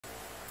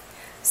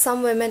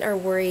Some women are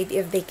worried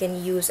if they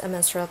can use a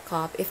menstrual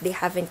cup if they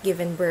haven't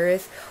given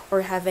birth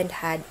or haven't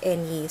had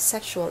any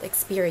sexual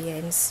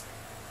experience.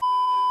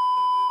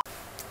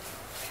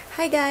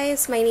 Hi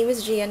guys, my name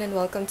is Gian and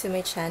welcome to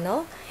my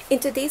channel. In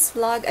today's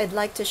vlog, I'd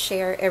like to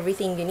share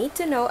everything you need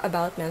to know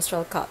about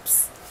menstrual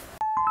cups.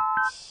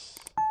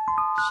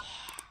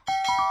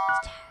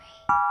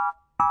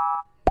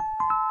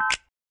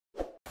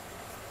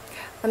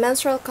 A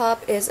menstrual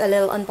cup is a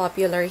little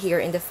unpopular here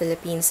in the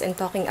Philippines, and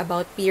talking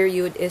about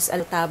period is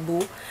a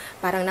taboo.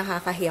 Parang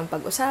nakakahiyang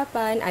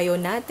pag-usapan, ayaw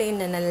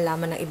natin na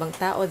nalalaman ng ibang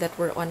tao that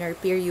we're on our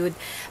period.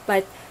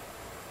 But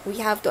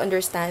we have to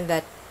understand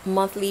that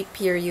monthly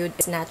period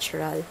is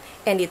natural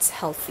and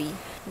it's healthy.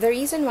 The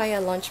reason why I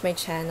launched my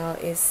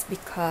channel is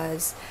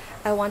because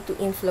I want to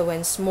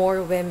influence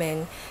more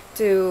women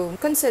to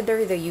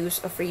consider the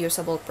use of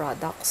reusable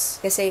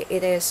products. Kasi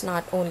it is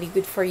not only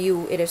good for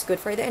you, it is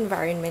good for the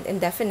environment and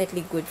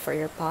definitely good for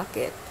your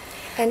pocket.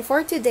 And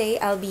for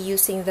today, I'll be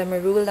using the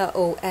Marula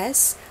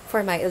OS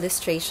for my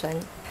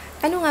illustration.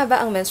 Ano nga ba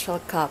ang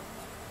menstrual cup?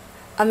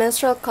 A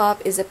menstrual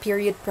cup is a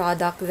period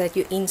product that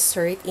you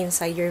insert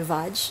inside your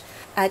vag,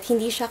 at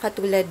hindi siya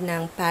katulad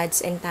ng pads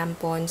and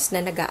tampons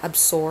na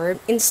nag-absorb.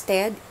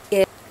 Instead,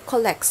 it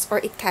collects or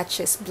it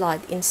catches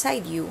blood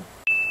inside you.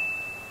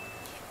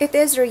 It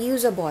is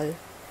reusable.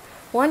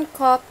 One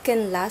cup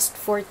can last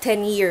for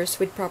 10 years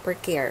with proper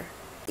care.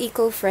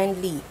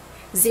 Eco-friendly.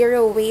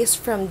 Zero waste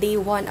from day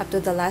 1 up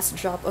to the last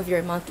drop of your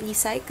monthly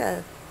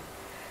cycle.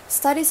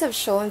 Studies have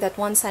shown that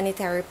one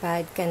sanitary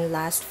pad can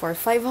last for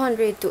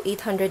 500 to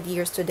 800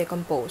 years to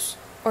decompose,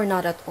 or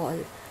not at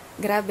all.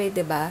 Grabe,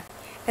 diba?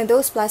 And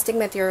those plastic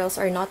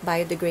materials are not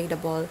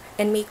biodegradable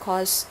and may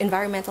cause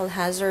environmental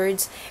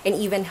hazards and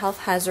even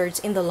health hazards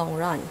in the long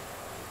run.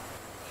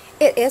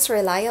 It is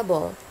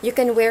reliable. You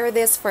can wear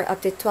this for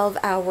up to 12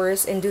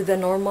 hours and do the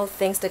normal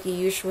things that you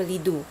usually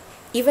do.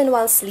 Even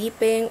while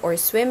sleeping or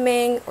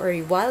swimming or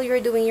while you're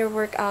doing your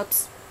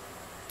workouts,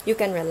 you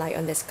can rely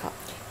on this cup.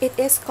 It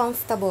is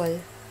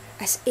comfortable.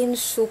 As in,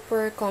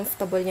 super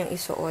comfortable niyang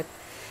isuot.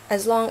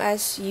 As long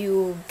as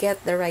you get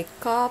the right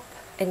cup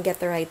and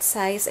get the right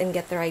size and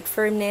get the right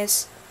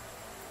firmness,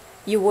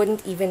 you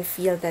wouldn't even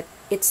feel that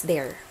it's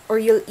there. Or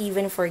you'll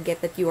even forget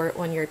that you are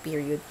on your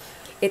period.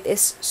 It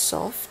is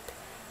soft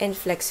and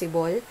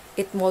flexible.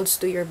 It molds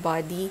to your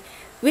body,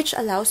 which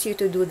allows you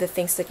to do the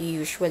things that you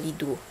usually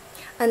do.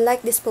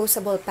 Unlike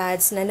disposable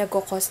pads na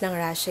nagkukos ng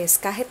rashes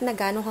kahit na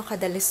gano'ng ka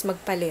kadalis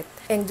magpalit.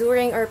 And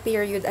during our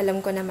period,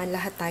 alam ko naman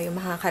lahat tayo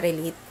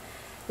makaka-relate.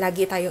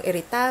 Lagi tayong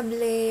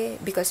irritable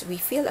because we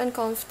feel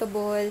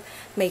uncomfortable,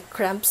 may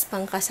cramps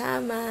pang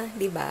kasama,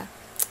 di ba?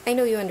 I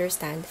know you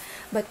understand.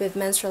 But with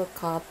menstrual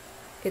cup,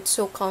 it's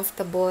so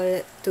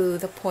comfortable to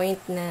the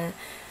point na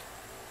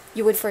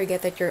you would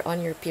forget that you're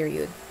on your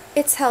period.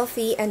 It's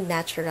healthy and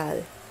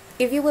natural.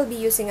 If you will be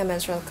using a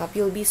menstrual cup,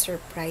 you'll be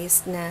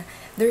surprised na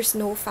there's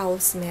no foul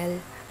smell.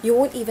 You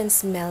won't even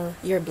smell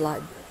your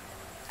blood.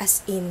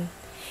 As in,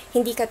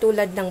 hindi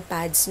katulad ng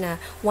pads na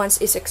once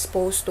is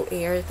exposed to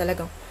air,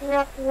 talagang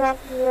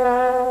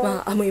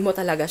maamoy mo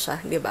talaga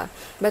siya, di ba?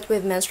 But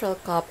with menstrual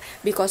cup,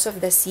 because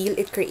of the seal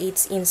it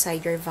creates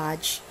inside your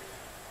vag,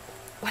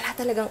 wala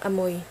talagang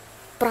amoy.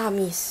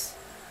 Promise.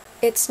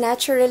 It's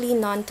naturally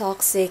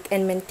non-toxic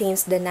and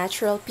maintains the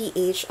natural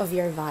pH of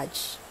your vag.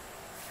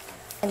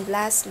 And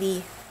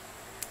lastly,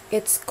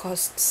 it's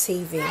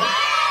cost-saving.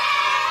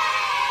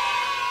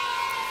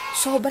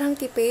 Sobrang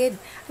tipid.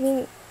 I mean,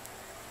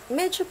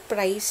 medyo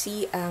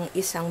pricey ang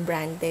isang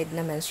branded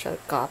na menstrual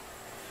cup.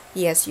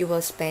 Yes, you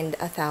will spend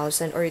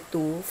 1,000 or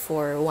 2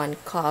 for one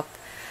cup.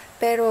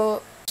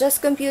 Pero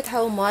just compute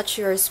how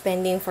much you're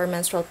spending for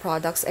menstrual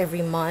products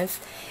every month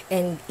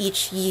and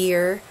each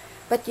year.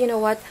 But you know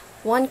what?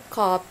 One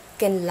cup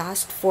can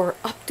last for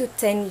up to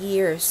 10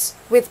 years.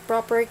 With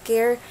proper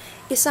care,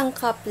 isang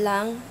cup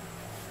lang,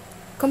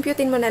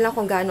 computein mo na lang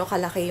kung gaano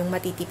kalaki yung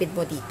matitipid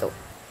mo dito.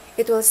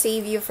 It will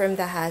save you from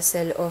the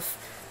hassle of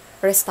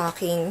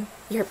restocking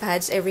your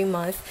pads every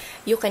month.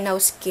 You can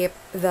now skip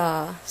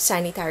the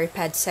sanitary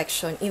pad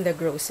section in the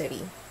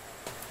grocery.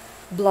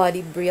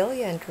 Bloody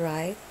brilliant,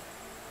 right?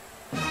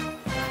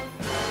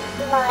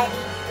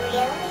 Bloody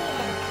brilliant.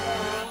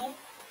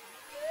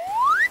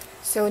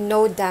 So,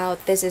 no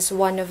doubt, this is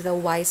one of the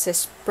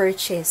wisest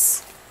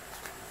purchase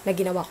na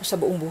ginawa ko sa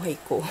buong buhay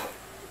ko.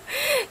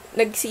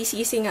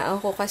 Nagsisisi nga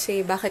ako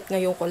kasi bakit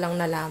ngayon ko lang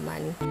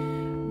nalaman.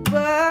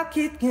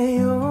 Bakit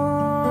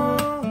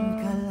ngayon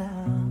ka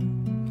lang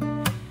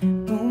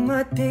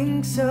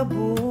dumating sa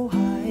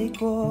buhay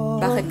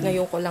ko? Bakit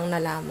ngayon ko lang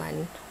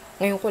nalaman?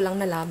 Ngayon ko lang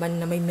nalaman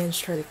na may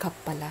menstrual cup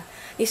pala.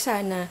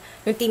 Sana,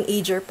 nung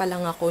teenager pa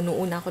lang ako, nung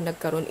una ako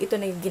nagkaroon,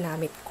 ito na yung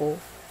ginamit ko.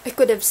 I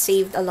could have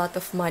saved a lot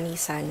of money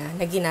sana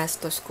na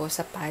ginastos ko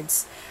sa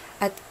pads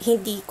at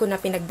hindi ko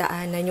na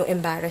pinagdaanan yung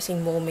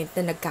embarrassing moment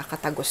na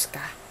nagkakatagos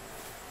ka.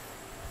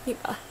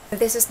 Diba?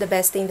 This is the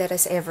best thing that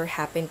has ever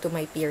happened to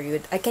my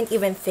period. I can't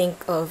even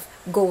think of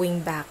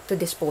going back to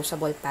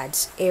disposable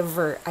pads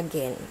ever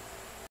again.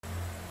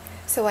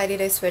 So why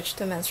did I switch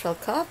to menstrual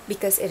cup?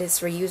 Because it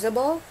is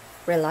reusable,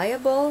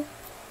 reliable,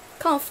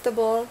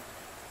 comfortable.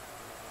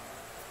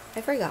 I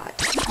forgot.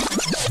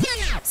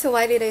 So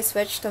why did I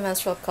switch to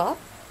menstrual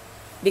cup?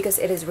 Because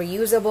it is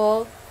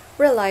reusable,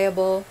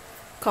 reliable,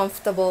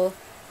 comfortable,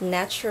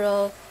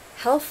 natural,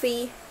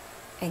 healthy,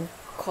 and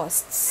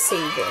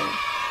cost-saving.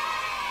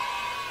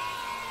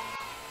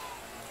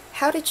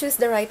 How to choose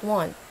the right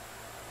one?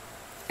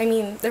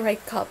 The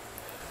right cup.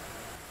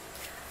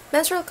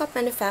 Menstrual cup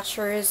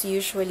manufacturers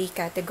usually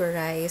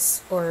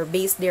categorize or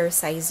base their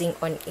sizing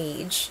on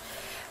age.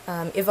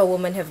 If a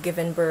woman have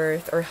given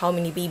birth or how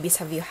many babies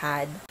have you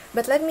had.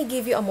 But let me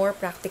give you a more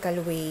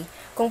practical way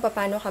kung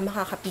paano ka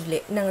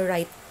makakapili ng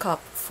right cup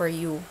for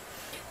you.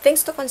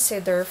 Things to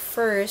consider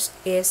first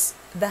is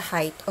the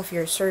height of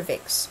your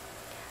cervix.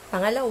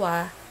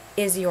 Pangalawa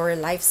is your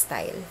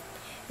lifestyle.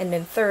 And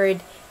then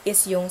third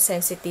is yung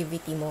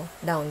sensitivity mo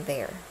down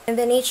there. And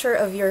the nature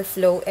of your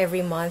flow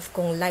every month,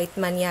 kung light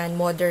man yan,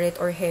 moderate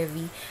or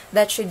heavy,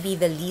 that should be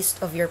the least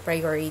of your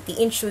priority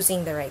in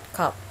choosing the right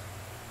cup.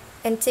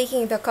 And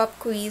taking the cup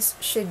quiz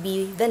should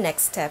be the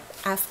next step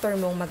after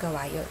mong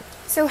magawa yun.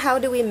 So how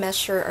do we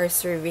measure our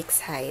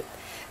cervix height?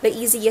 The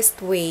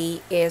easiest way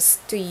is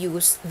to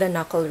use the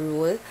knuckle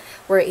rule,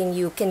 wherein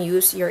you can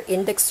use your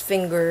index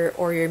finger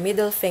or your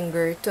middle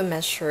finger to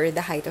measure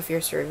the height of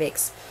your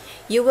cervix.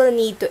 You will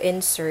need to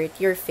insert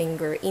your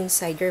finger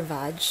inside your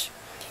vag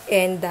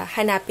and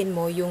hanapin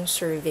mo yung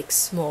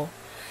cervix mo.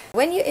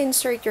 When you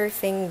insert your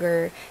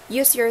finger,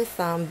 use your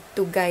thumb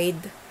to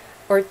guide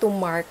or to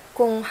mark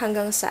kung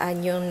hanggang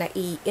saan yung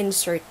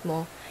nai-insert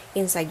mo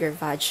inside your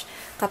vag.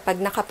 Kapag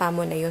nakapa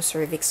mo na yung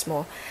cervix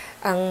mo,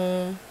 ang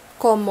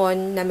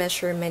common na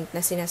measurement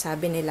na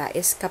sinasabi nila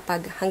is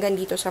kapag hanggang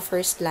dito sa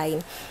first line,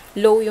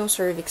 low yung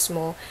cervix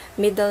mo,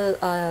 middle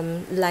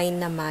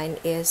line naman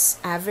is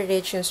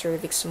average yung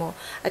cervix mo,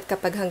 at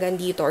kapag hanggang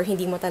dito or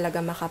hindi mo talaga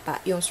makapa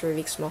yung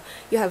cervix mo,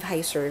 you have high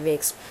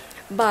cervix.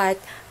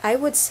 But I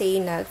would say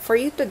na for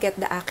you to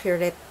get the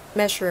accurate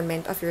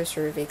measurement of your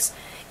cervix,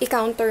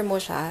 i-counter mo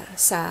siya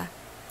sa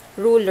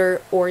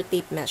ruler or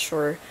tape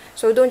measure.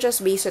 So don't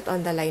just base it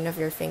on the line of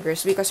your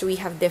fingers because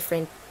we have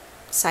different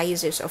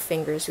sizes of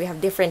fingers. We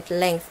have different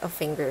length of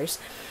fingers.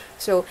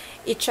 So,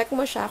 i-check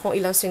mo siya kung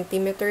ilang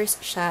centimeters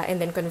siya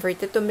and then convert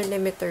it to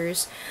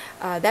millimeters.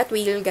 That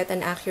way, you'll get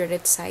an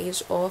accurate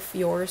size of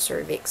your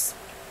cervix.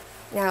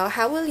 Now,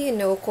 how will you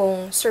know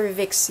kung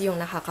cervix yung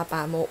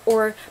nakakapa mo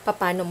or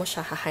paano mo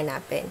siya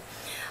hahanapin?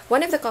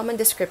 One of the common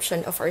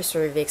description of our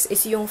cervix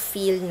is yung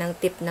feel ng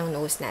tip ng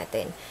nose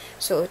natin.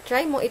 So,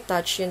 try mo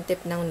i-touch yung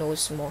tip ng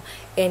nose mo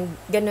and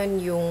ganun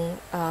yung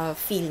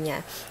feel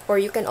niya. Or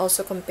you can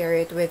also compare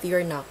it with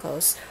your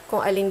knuckles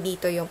kung alin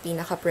dito yung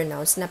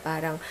pinaka-pronounced na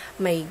parang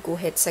may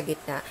guhit sa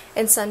gitna.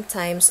 And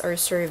sometimes our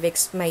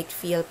cervix might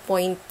feel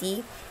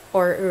pointy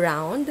or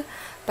round,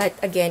 but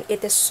again, it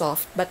is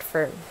soft but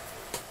firm.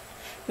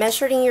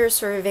 Measuring your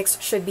cervix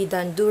should be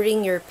done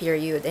during your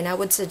period, and I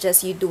would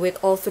suggest you do it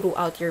all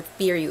throughout your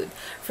period.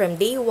 From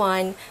day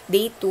 1,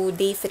 day 2,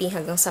 day 3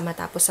 hanggang sa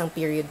matapos ang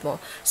period mo.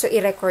 So,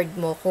 i-record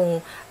mo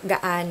kung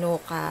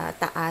gaano ka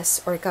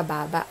taas or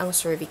kababa ang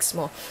cervix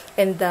mo.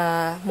 And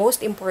the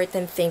most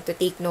important thing to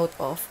take note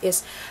of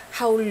is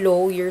how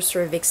low your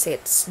cervix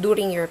sits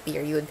during your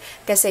period.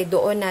 Kasi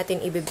doon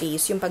natin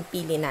i-base yung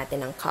pagpili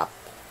natin ng cup.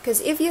 Because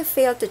if you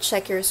fail to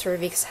check your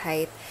cervix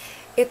height,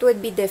 it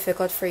would be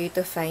difficult for you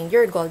to find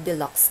your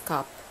Goldilocks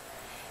cup.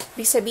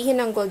 Ibig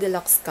sabihin ng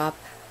Goldilocks cup,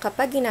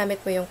 kapag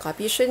ginamit mo yung cup,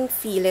 you shouldn't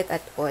feel it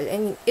at all.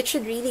 And it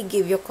should really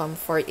give you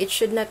comfort. It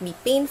should not be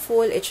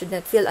painful. It should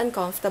not feel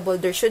uncomfortable.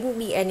 There shouldn't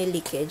be any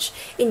leakage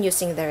in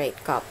using the right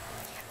cup.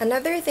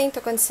 Another thing to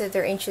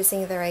consider in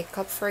choosing the right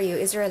cup for you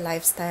is your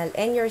lifestyle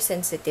and your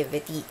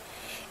sensitivity.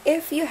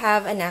 If you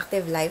have an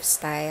active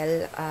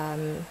lifestyle,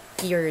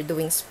 you're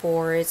doing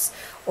sports,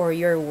 or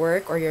your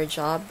work or your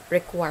job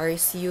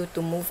requires you to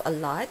move a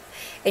lot,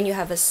 and you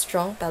have a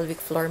strong pelvic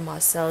floor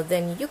muscle,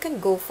 then you can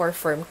go for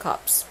firm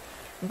cups.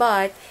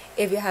 But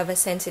if you have a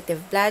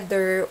sensitive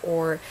bladder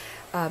or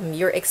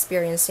you're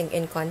experiencing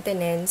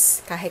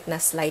incontinence, kahit na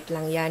slight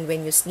lang yan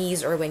when you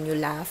sneeze or when you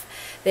laugh,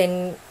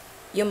 then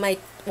you might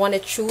want to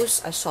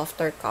choose a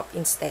softer cup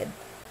instead.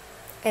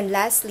 And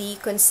lastly,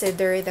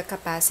 consider the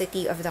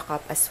capacity of the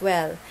cup as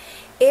well.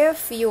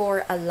 If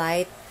you're a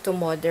light to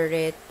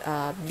moderate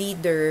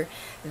bleeder,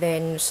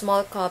 then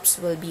small cups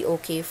will be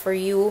okay for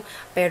you.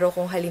 Pero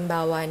kung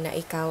halimbawa na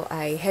ikaw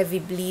ay heavy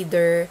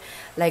bleeder,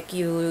 like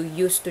you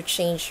used to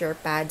change your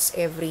pads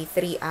every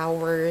 3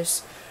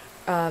 hours,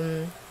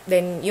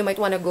 then you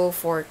might want to go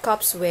for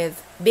cups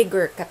with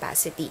bigger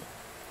capacity.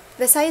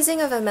 The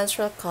sizing of a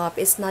menstrual cup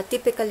is not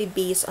typically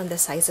based on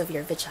the size of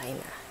your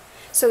vagina.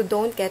 So,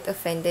 don't get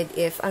offended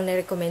if ang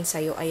na-recommend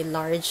sa'yo ay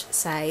large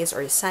size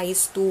or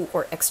size 2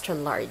 or extra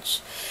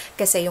large.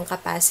 Kasi yung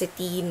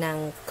capacity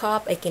ng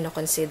cup ay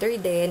kinoconsider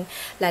din,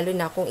 lalo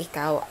na kung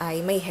ikaw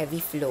ay may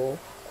heavy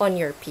flow on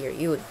your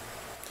period.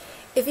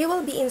 If you will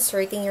be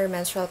inserting your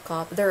menstrual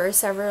cup, there are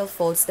several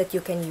folds that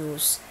you can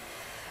use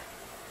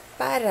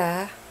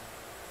para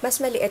mas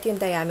maliit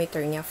yung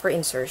diameter niya for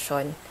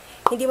insertion.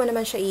 Hindi mo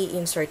naman siya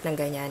i-insert ng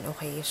ganyan,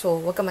 okay?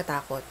 So, huwag ka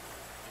matakot.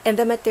 And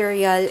the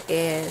material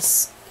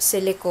is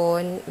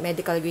silicone,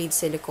 medical grade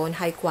silicone,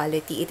 high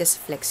quality. It is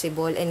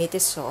flexible and it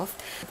is soft.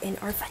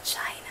 And our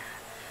vagina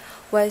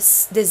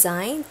was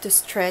designed to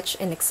stretch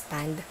and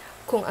expand.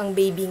 Kung ang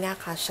baby nga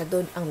kasya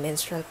doon, ang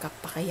menstrual cup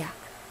pa kaya.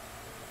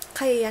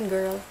 Kaya yan,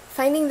 girl.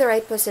 Finding the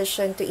right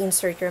position to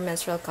insert your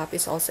menstrual cup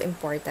is also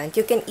important.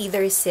 You can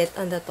either sit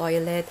on the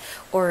toilet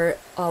or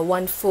 1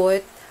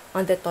 foot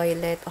on the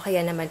toilet, o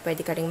kaya naman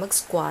pwede ka rin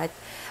mag-squat.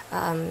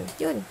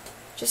 Yun.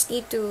 Just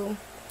need to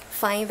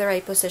find the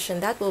right position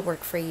that will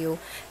work for you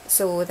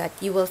so that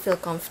you will feel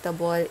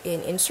comfortable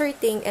in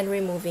inserting and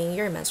removing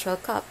your menstrual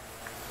cup.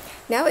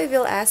 Now, if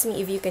you'll ask me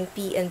if you can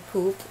pee and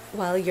poop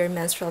while your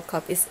menstrual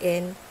cup is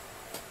in,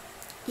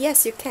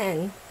 yes, you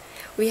can.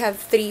 We have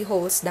 3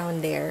 holes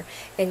down there,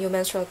 and yung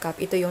menstrual cup,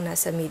 ito yung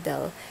nasa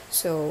middle.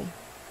 So,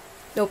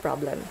 no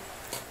problem.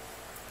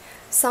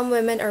 Some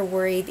women are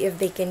worried if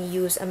they can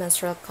use a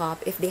menstrual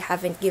cup if they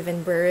haven't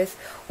given birth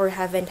or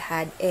haven't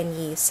had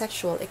any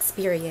sexual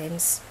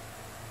experience.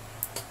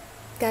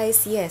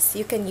 Guys, yes,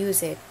 you can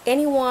use it.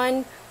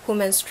 Anyone who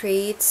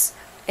menstruates,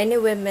 any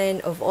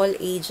women of all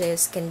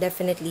ages can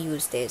definitely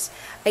use this.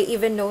 I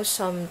even know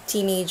some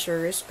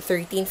teenagers,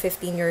 13,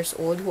 15 years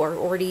old, who are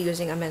already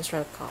using a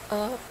menstrual cup.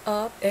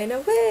 Up, and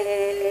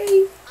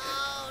away!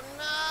 Oh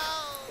no!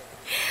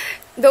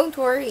 Don't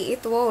worry,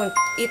 it won't.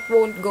 It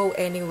won't go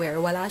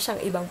anywhere. Wala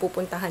siyang ibang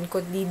pupuntahan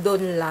kundi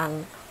doon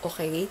lang.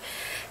 Okay?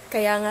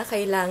 Kaya nga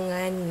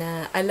kailangan na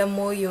alam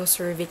mo yung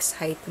cervix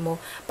height mo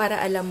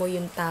para alam mo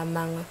yung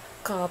tamang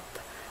cup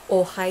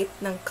o height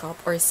ng cup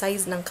or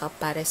size ng cup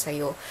para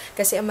sa'yo.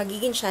 Kasi ang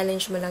magiging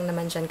challenge mo lang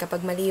naman dyan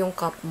kapag mali yung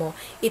cup mo,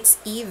 it's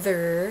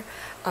either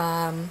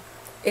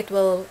it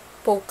will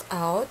poke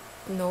out,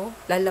 no?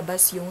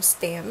 Lalabas yung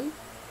stem,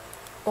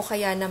 o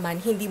kaya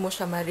naman hindi mo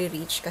siya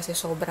ma-reach kasi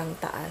sobrang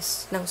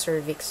taas ng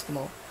cervix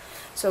mo.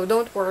 So,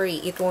 don't worry,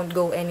 it won't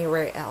go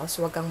anywhere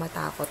else. Huwag kang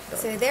matakot doon.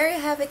 So, there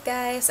you have it,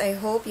 guys. I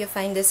hope you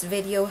find this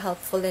video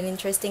helpful and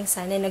interesting.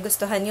 Sana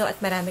nagustuhan nyo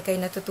at marami kayo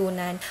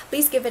natutunan.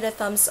 Please give it a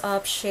thumbs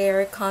up,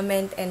 share,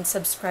 comment, and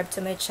subscribe to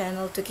my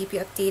channel to keep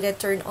you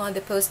updated. Turn on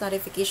the post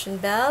notification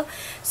bell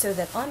so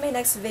that on my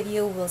next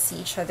video, we'll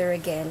see each other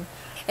again.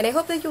 And I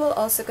hope that you will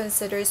also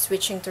consider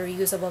switching to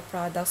reusable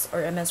products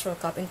or a menstrual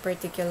cup in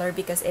particular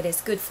because it is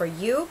good for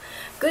you,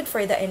 good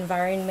for the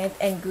environment,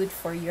 and good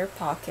for your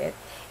pocket.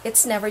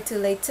 It's never too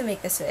late to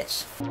make the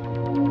switch.